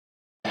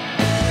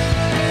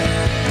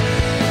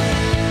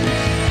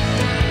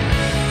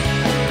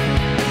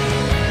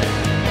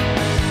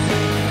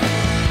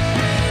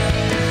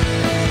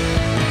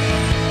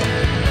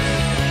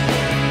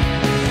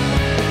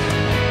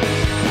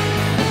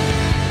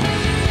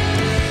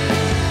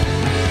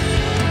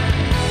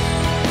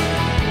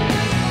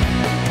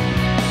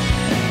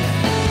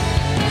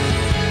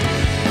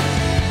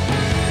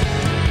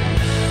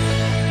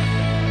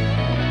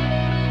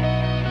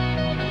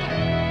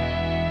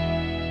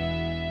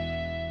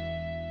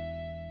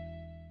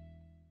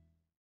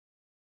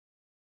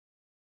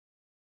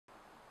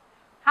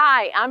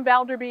Hi, I'm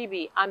Valder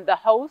Beebe. I'm the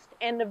host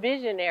and the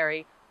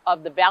visionary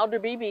of the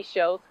Valder Beebe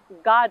Show's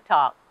God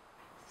Talk.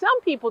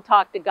 Some people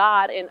talk to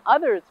God and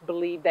others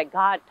believe that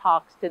God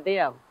talks to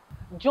them.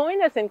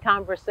 Join us in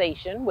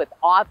conversation with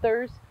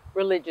authors,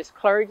 religious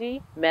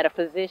clergy,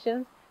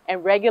 metaphysicians,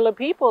 and regular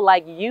people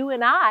like you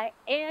and I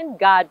and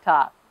God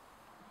Talk.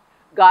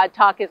 God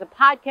Talk is a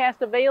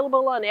podcast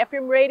available on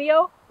FM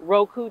radio,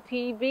 Roku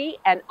TV,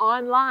 and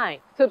online.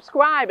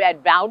 Subscribe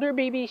at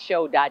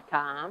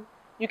ValderBeebeShow.com.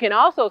 You can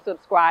also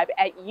subscribe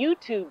at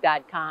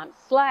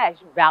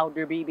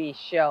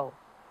YouTube.com/ValderBeebeShow.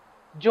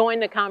 Join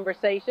the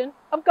conversation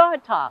of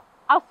God Talk.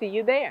 I'll see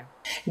you there.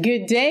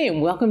 Good day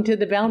and welcome to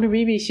the Valder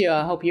Beebe Show.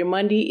 I hope your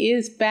Monday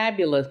is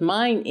fabulous.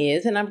 Mine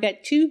is, and I've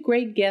got two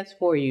great guests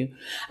for you.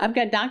 I've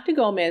got Dr.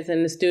 Gomes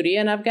in the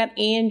studio and I've got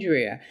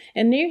Andrea,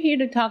 and they're here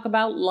to talk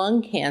about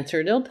lung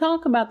cancer. They'll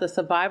talk about the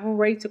survival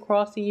rates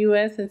across the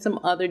U.S. and some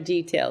other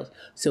details.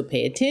 So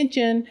pay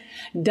attention.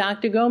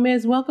 Dr.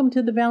 Gomes, welcome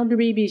to the Valder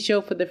Beebe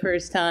Show for the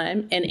first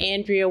time, and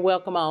Andrea,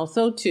 welcome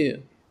also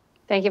too.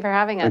 Thank you for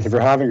having us. Thank you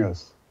for having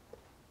us.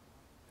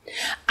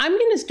 I'm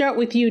going to start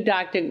with you,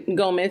 Dr.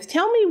 Gomes.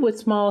 Tell me what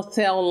small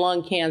cell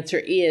lung cancer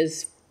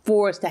is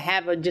for us to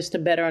have just a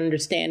better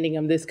understanding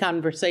of this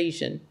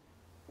conversation.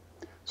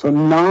 So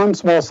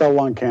non-small cell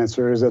lung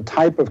cancer is a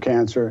type of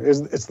cancer.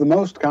 It's the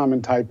most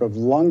common type of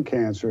lung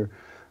cancer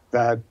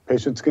that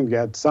patients can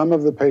get. Some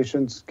of the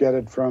patients get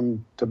it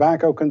from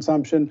tobacco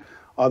consumption.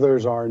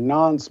 Others are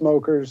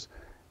non-smokers.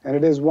 And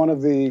it is one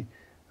of the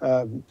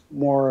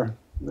more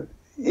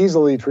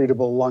easily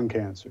treatable lung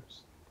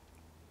cancers.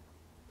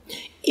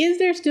 Is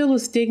there still a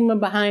stigma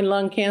behind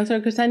lung cancer?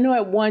 Because I know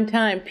at one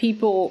time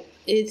people,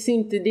 it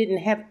seemed they didn't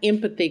have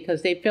empathy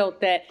because they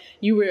felt that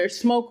you were a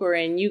smoker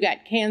and you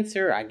got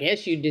cancer. I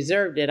guess you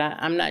deserved it.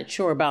 I'm not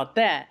sure about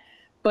that.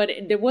 But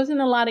there wasn't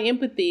a lot of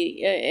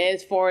empathy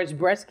as far as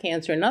breast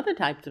cancer and other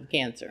types of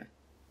cancer.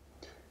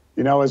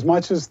 You know, as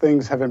much as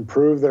things have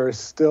improved, there is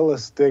still a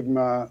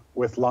stigma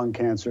with lung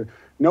cancer.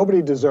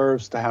 Nobody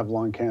deserves to have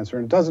lung cancer.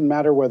 And it doesn't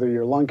matter whether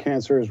your lung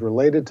cancer is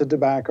related to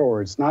tobacco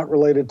or it's not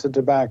related to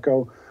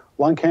tobacco.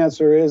 Lung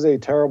cancer is a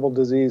terrible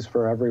disease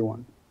for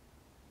everyone.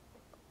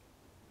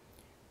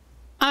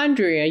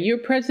 Andrea, you're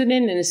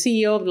president and the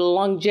CEO of the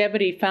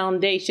Longevity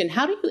Foundation.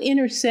 How do you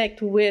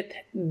intersect with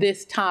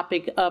this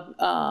topic of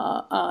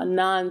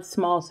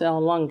non-small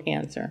cell lung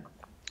cancer?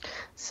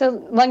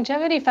 So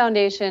Longevity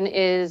Foundation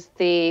is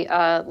the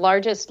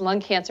largest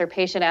lung cancer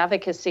patient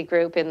advocacy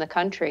group in the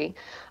country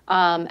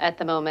at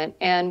the moment.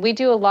 And we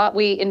do a lot,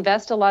 we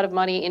invest a lot of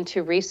money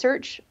into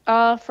research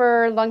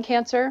for lung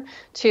cancer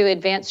to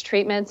advance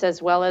treatments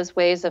as well as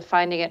ways of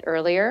finding it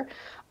earlier.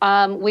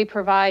 We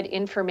provide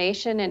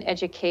information and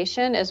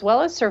education as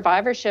well as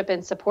survivorship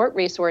and support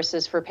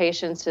resources for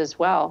patients as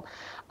well.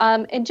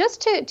 And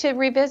just to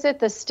revisit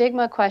the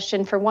stigma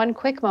question for one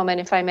quick moment,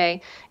 if I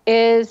may,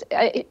 is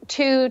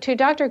to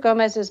Dr.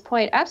 Gomez's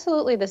point,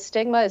 absolutely the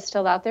stigma is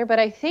still out there, but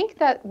I think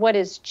that what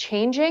is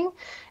changing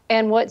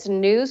and what's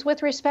news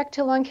with respect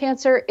to lung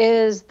cancer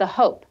is the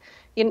hope.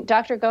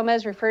 Dr.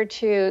 Gomes referred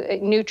to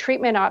new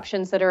treatment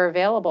options that are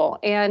available.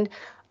 And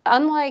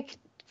unlike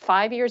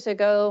 5 years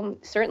ago,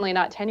 certainly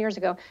not 10 years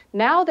ago,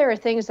 now there are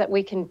things that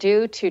we can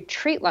do to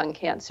treat lung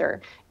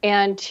cancer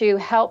and to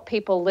help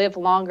people live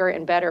longer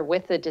and better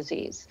with the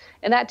disease.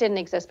 And that didn't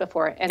exist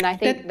before. And I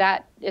think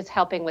that is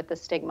helping with the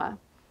stigma.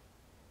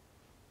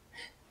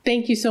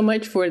 Thank you so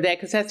much for that,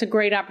 because that's a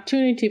great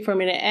opportunity for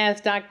me to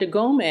ask Dr.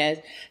 Gomes.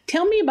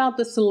 Tell me about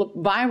the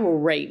survival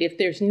rate. If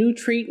there's new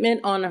treatment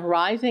on the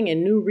horizon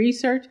and new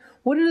research,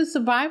 what are the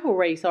survival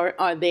rates?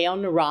 Are they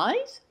on the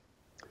rise?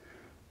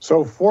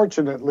 So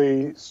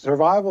fortunately,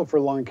 survival for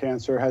lung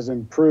cancer has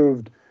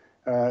improved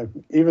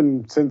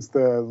even since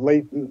the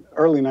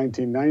early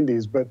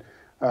 1990s, but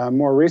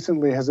more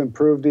recently has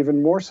improved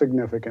even more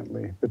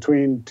significantly.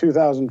 Between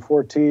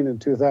 2014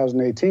 and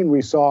 2018,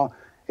 we saw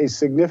a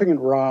significant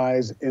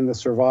rise in the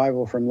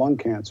survival from lung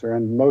cancer,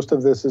 and most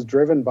of this is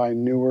driven by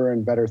newer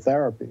and better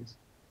therapies.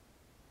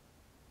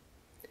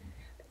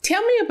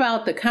 Tell me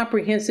about the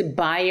comprehensive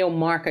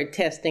biomarker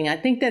testing. I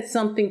think that's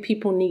something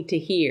people need to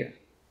hear.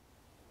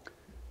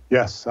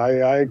 Yes,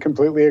 I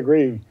completely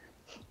agree.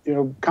 You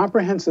know,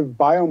 comprehensive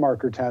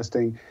biomarker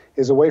testing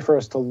is a way for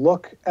us to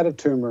look at a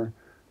tumor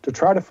to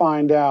try to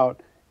find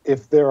out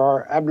if there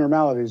are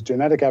abnormalities,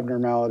 genetic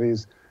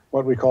abnormalities,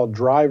 what we call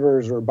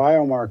drivers or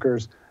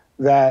biomarkers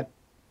that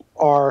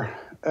are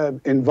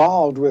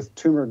involved with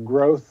tumor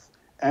growth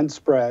and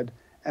spread,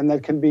 and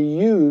that can be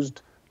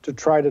used to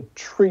try to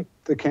treat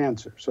the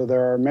cancer. So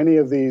there are many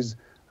of these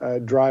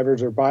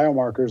drivers or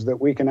biomarkers that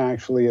we can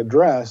actually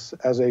address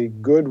as a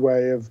good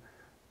way of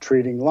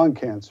treating lung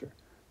cancer.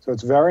 So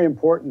it's very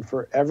important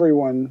for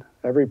everyone,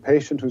 every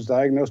patient who's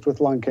diagnosed with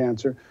lung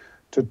cancer,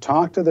 to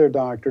talk to their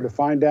doctor to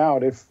find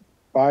out if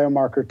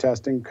biomarker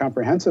testing,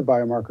 comprehensive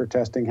biomarker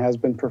testing, has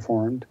been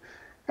performed.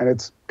 And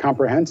it's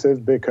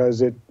comprehensive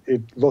because it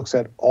looks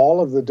at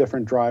all of the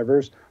different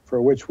drivers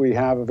for which we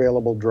have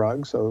available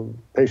drugs. So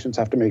patients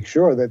have to make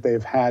sure that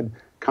they've had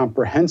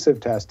comprehensive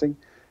testing.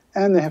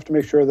 And they have to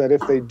make sure that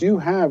if they do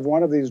have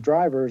one of these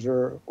drivers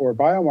or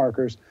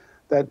biomarkers,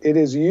 that it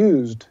is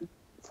used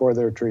for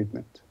their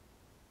treatment.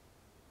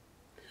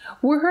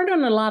 We're heard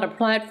on a lot of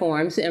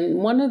platforms, and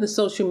one of the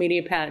social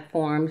media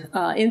platforms,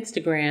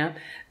 Instagram,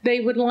 they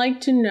would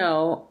like to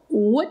know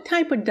what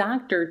type of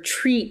doctor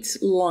treats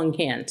lung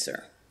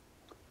cancer.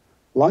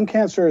 Lung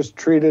cancer is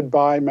treated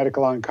by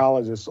medical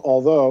oncologists,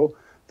 although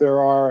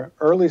there are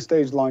early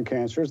stage lung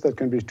cancers that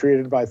can be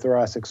treated by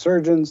thoracic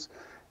surgeons,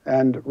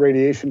 and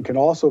radiation can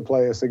also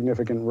play a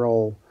significant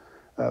role.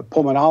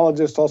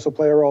 Pulmonologists also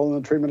play a role in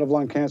the treatment of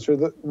lung cancer.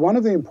 One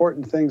of the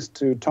important things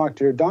to talk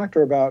to your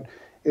doctor about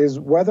is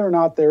whether or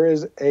not there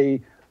is a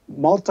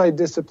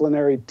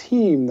multidisciplinary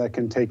team that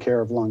can take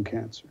care of lung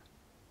cancer.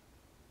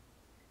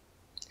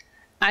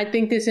 I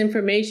think this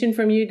information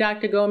from you,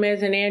 Dr.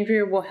 Gomes and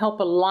Andrea, will help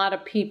a lot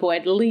of people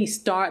at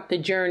least start the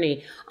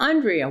journey.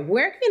 Andrea,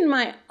 where can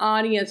my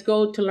audience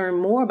go to learn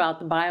more about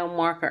the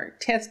biomarker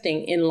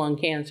testing in lung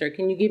cancer?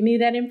 Can you give me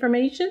that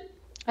information?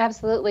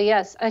 Absolutely,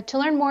 yes. To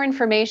learn more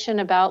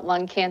information about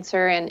lung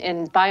cancer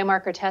and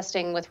biomarker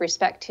testing with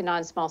respect to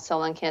non-small cell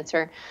lung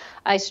cancer,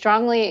 I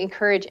strongly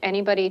encourage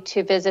anybody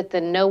to visit the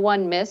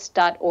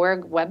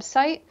nooneMissed.org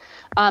website.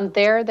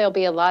 There'll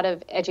be a lot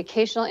of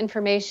educational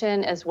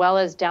information as well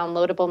as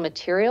downloadable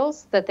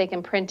materials that they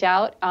can print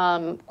out,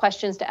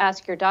 questions to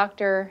ask your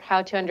doctor,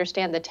 how to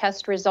understand the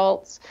test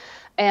results,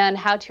 and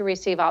how to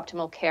receive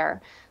optimal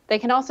care. They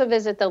can also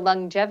visit the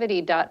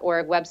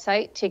longevity.org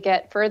website to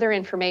get further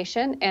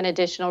information and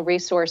additional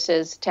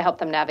resources to help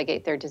them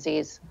navigate their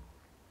disease.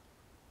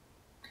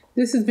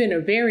 This has been a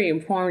very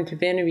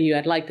informative interview.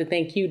 I'd like to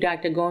thank you,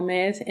 Dr.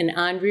 Gomes and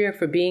Andrea,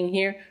 for being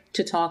here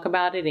to talk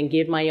about it and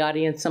give my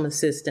audience some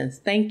assistance.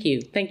 Thank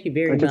you. Thank you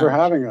very much. Thank you for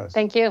having us.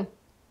 Thank you.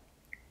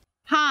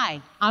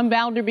 Hi, I'm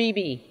Valder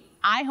Beebe.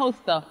 I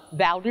host the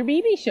Valder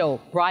Beebe Show,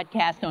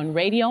 broadcast on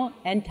radio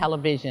and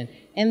television.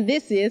 And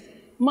this is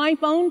my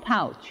phone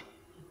pouch.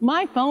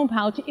 My phone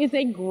pouch is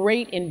a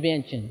great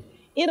invention.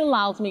 It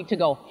allows me to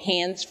go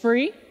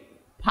hands-free,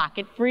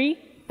 pocket-free,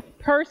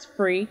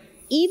 purse-free,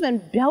 even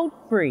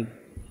belt-free.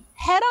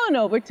 Head on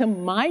over to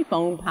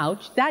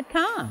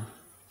myphonepouch.com.